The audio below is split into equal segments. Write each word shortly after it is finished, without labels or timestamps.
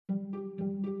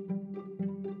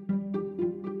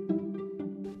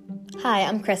Hi,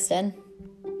 I'm Kristen.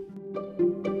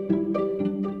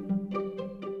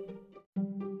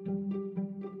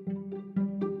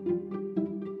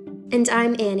 And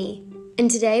I'm Annie.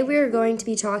 And today we are going to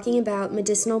be talking about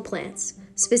medicinal plants,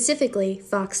 specifically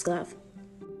foxglove.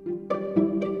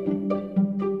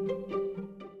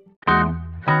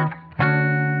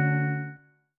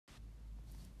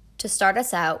 To start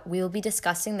us out, we will be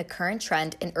discussing the current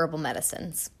trend in herbal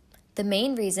medicines. The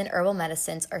main reason herbal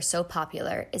medicines are so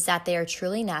popular is that they are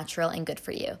truly natural and good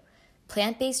for you.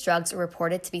 Plant-based drugs are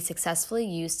reported to be successfully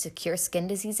used to cure skin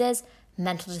diseases,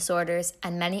 mental disorders,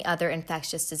 and many other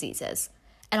infectious diseases.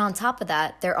 And on top of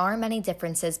that, there are many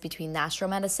differences between natural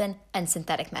medicine and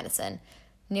synthetic medicine.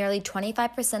 Nearly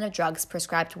 25% of drugs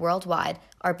prescribed worldwide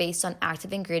are based on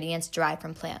active ingredients derived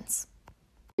from plants.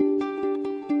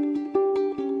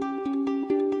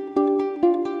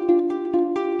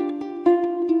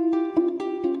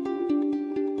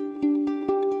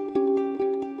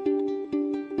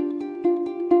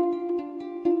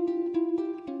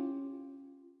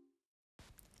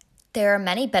 There are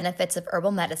many benefits of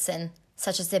herbal medicine,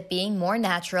 such as it being more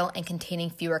natural and containing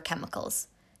fewer chemicals.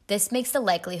 This makes the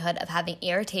likelihood of having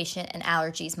irritation and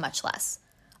allergies much less.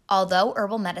 Although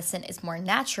herbal medicine is more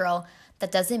natural,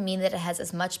 that doesn't mean that it has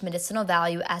as much medicinal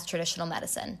value as traditional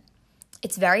medicine.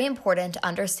 It's very important to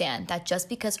understand that just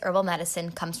because herbal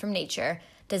medicine comes from nature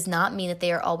does not mean that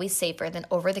they are always safer than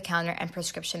over-the-counter and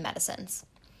prescription medicines.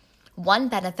 One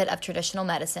benefit of traditional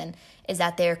medicine is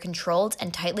that they are controlled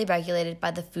and tightly regulated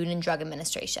by the Food and Drug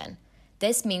Administration.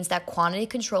 This means that quantity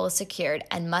control is secured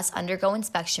and must undergo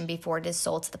inspection before it is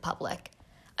sold to the public.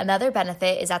 Another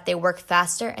benefit is that they work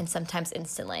faster and sometimes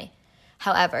instantly.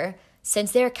 However,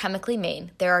 since they are chemically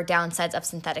made, there are downsides of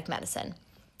synthetic medicine.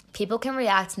 People can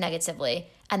react negatively,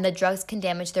 and the drugs can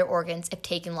damage their organs if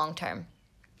taken long-term.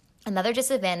 Another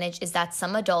disadvantage is that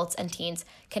some adults and teens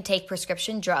can take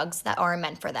prescription drugs that aren't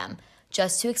meant for them,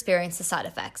 just to experience the side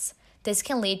effects. This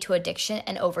can lead to addiction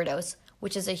and overdose,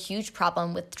 which is a huge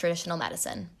problem with traditional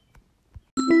medicine.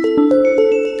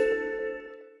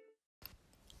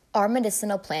 Our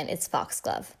medicinal plant is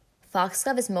foxglove.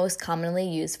 Foxglove is most commonly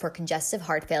used for congestive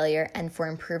heart failure and for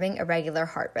improving irregular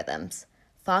heart rhythms.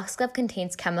 Foxglove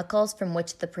contains chemicals from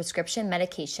which the prescription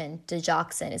medication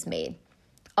digoxin is made.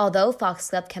 Although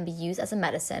foxglove can be used as a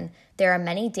medicine, there are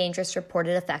many dangerous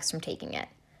reported effects from taking it.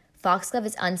 Foxglove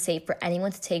is unsafe for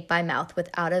anyone to take by mouth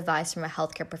without advice from a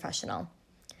healthcare professional.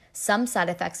 Some side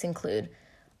effects include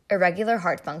irregular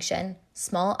heart function,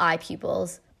 small eye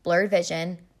pupils, blurred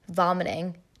vision,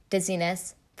 vomiting,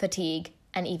 dizziness, fatigue,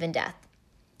 and even death.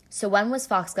 So when was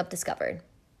foxglove discovered?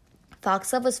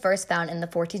 Foxglove was first found in the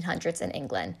 1400s in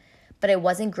England, but it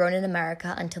wasn't grown in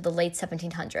America until the late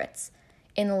 1700s.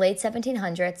 In the late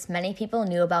 1700s, many people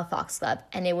knew about foxglove,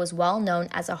 and it was well known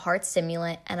as a heart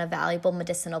stimulant and a valuable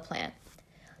medicinal plant.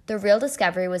 The real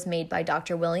discovery was made by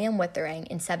Dr. William Withering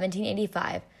in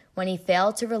 1785 when he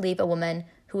failed to relieve a woman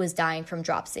who was dying from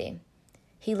dropsy.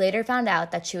 He later found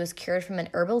out that she was cured from an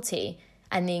herbal tea,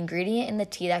 and the ingredient in the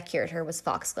tea that cured her was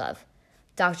foxglove.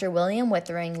 Dr. William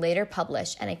Withering later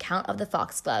published an account of the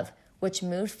foxglove, which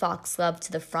moved foxglove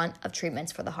to the front of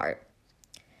treatments for the heart.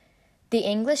 The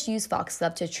English used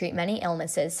foxglove to treat many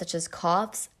illnesses such as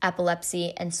coughs,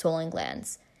 epilepsy, and swollen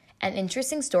glands. An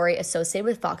interesting story associated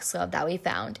with foxglove that we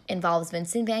found involves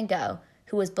Vincent van Gogh,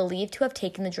 who was believed to have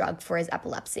taken the drug for his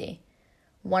epilepsy.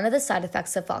 One of the side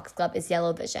effects of foxglove is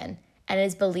yellow vision, and it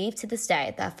is believed to this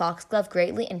day that foxglove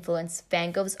greatly influenced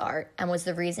Van Gogh's art and was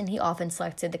the reason he often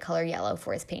selected the color yellow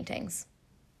for his paintings.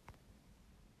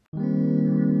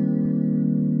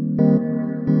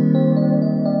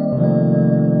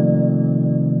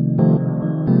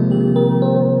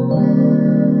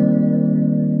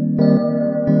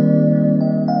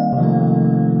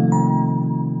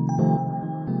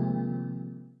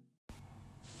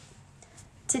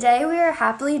 Today we are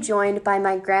happily joined by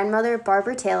my grandmother,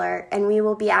 Barbara Taylor, and we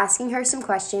will be asking her some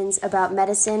questions about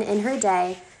medicine in her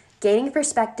day, gaining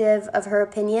perspective of her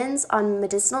opinions on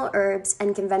medicinal herbs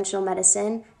and conventional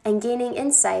medicine, and gaining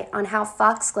insight on how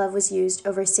foxglove was used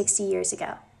over 60 years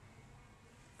ago.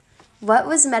 What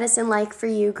was medicine like for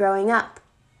you growing up?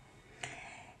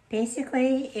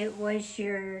 Basically, it was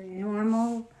your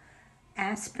normal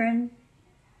aspirin,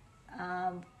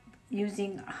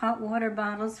 using hot water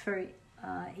bottles for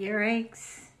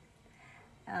earaches,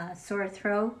 sore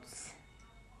throats.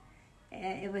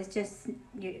 It was just,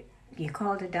 you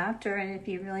called a doctor, and if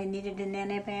you really needed an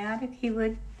antibiotic, he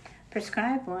would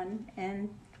prescribe one, and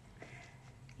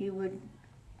you would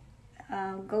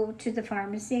go to the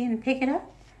pharmacy and pick it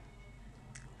up.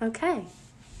 Okay,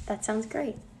 that sounds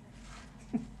great.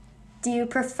 Do you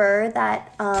prefer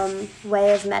that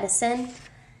way of medicine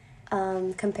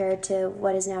compared to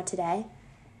what is now today?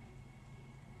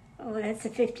 Oh, that's a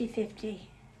 50-50.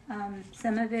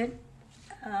 Some of it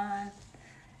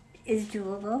is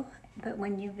doable, but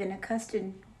when you've been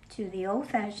accustomed to the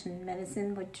old-fashioned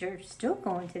medicine, which you're still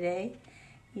going today,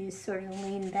 you sort of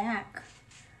lean back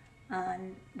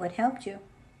on what helped you.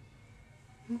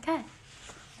 Okay.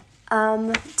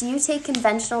 Do you take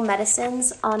conventional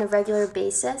medicines on a regular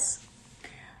basis?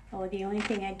 Oh, the only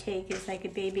thing I take is like a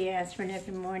baby aspirin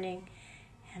every morning,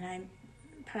 and I'm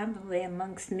probably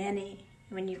amongst many.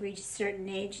 When you reach a certain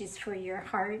age, it's for your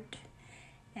heart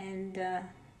and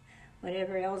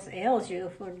whatever else ails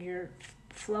you, for your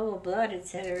flow of blood,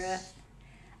 etc.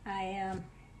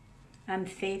 I'm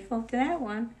faithful to that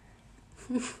one.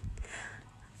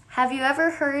 Have you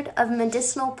ever heard of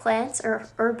medicinal plants or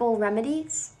herbal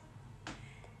remedies?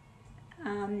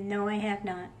 No, I have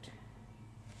not.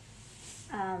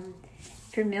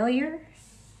 Familiar,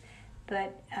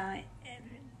 but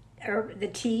the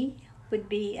tea would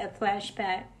be a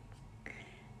flashback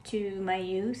to my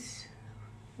use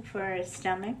for a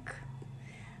stomach,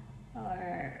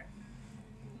 or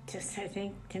just, I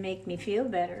think, to make me feel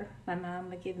better. My mom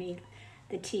would give me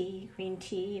the tea, green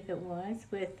tea if it was,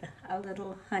 with a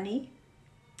little honey,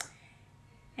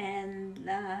 and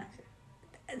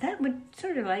that would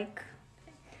sort of like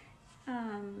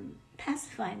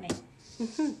pacify me.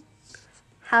 Mm-hmm.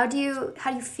 How do you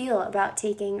feel about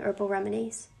taking herbal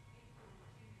remedies?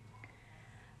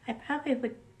 I probably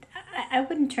would. I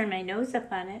wouldn't turn my nose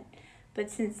up on it, but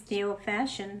since the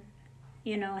old-fashioned,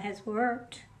 has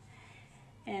worked,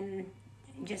 and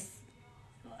just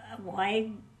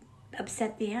why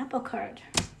upset the apple cart?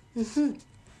 Mm-hmm.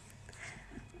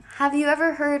 Have you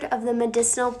ever heard of the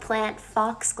medicinal plant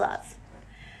foxglove?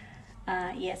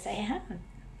 Yes, I have,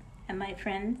 and my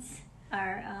friends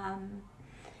are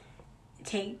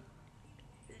take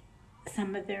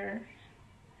some of their.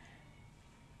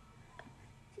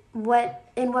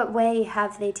 In what way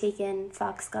have they taken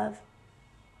foxglove?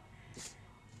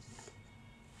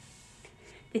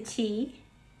 The tea,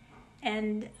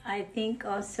 and I think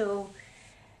also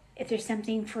if there's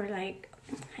something for, like,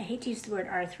 I hate to use the word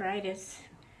arthritis,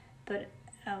 but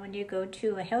when you go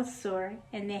to a health store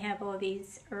and they have all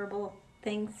these herbal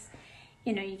things,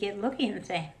 you get looking and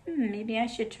say, maybe I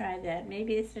should try that,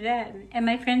 maybe this or that, and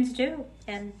my friends do,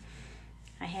 and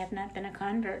I have not been a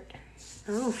convert.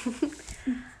 Oh.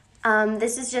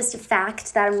 This is just a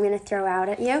fact that I'm going to throw out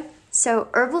at you. So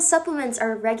herbal supplements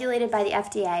are regulated by the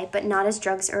FDA, but not as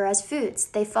drugs or as foods.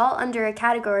 They fall under a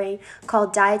category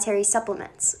called dietary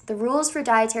supplements. The rules for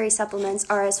dietary supplements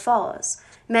are as follows.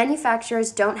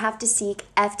 Manufacturers don't have to seek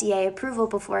FDA approval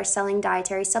before selling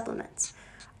dietary supplements.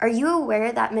 Are you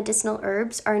aware that medicinal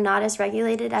herbs are not as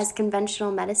regulated as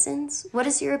conventional medicines? What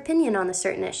is your opinion on the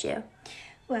certain issue?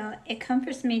 Well, it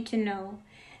comforts me to know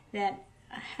that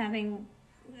having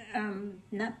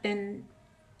not been,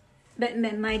 but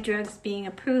my drugs being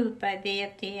approved by the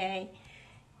FDA,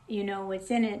 you know what's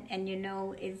in it, and you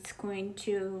know it's going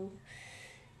to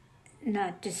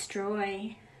not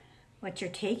destroy what you're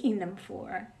taking them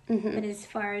for. Mm-hmm. But as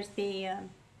far as the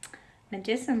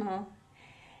medicinal,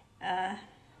 I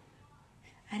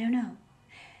don't know.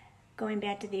 Going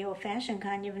back to the old-fashioned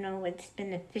kind, it's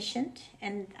been efficient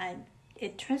and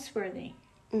it's trustworthy.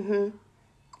 Mm-hmm.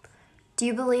 Do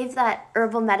you believe that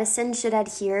herbal medicine should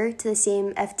adhere to the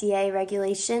same FDA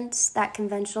regulations that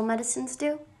conventional medicines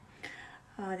do?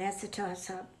 Oh, that's a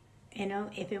toss-up.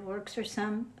 If it works for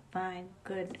some, fine,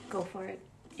 good, go for it.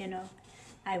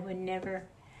 I would never,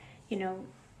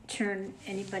 turn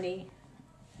anybody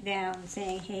down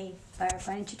saying, hey, Barb,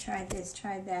 why don't you try this,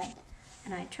 try that,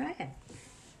 and I try it.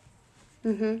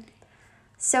 Mm-hmm.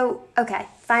 So, okay,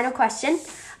 final question.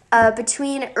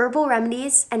 Between herbal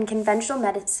remedies and conventional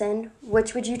medicine,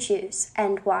 which would you choose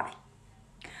and why?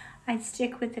 I'd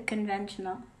stick with the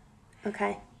conventional.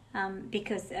 Okay.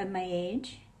 Because of my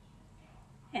age.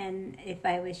 And if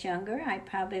I was younger, I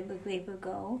probably would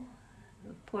go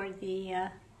for the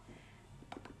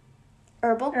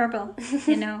herbal,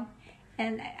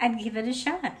 and I'd give it a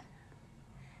shot.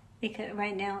 Because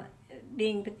right now,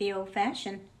 being with the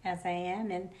old-fashioned, as I am,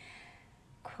 and,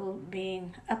 quote,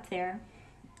 being up there,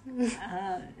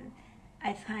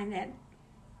 I find that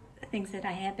things that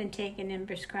I have been taken and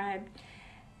prescribed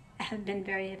have been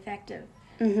very effective.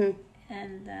 Mm-hmm.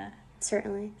 And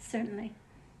certainly.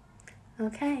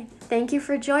 Okay. Thank you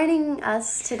for joining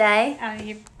us today.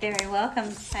 You're very welcome.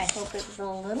 I hope it was a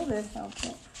little bit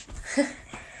helpful.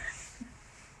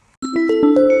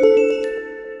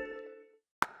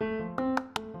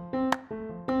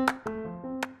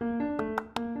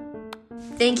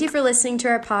 Thank you for listening to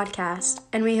our podcast,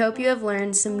 and we hope you have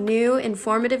learned some new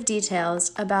informative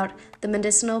details about the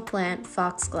medicinal plant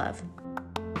foxglove.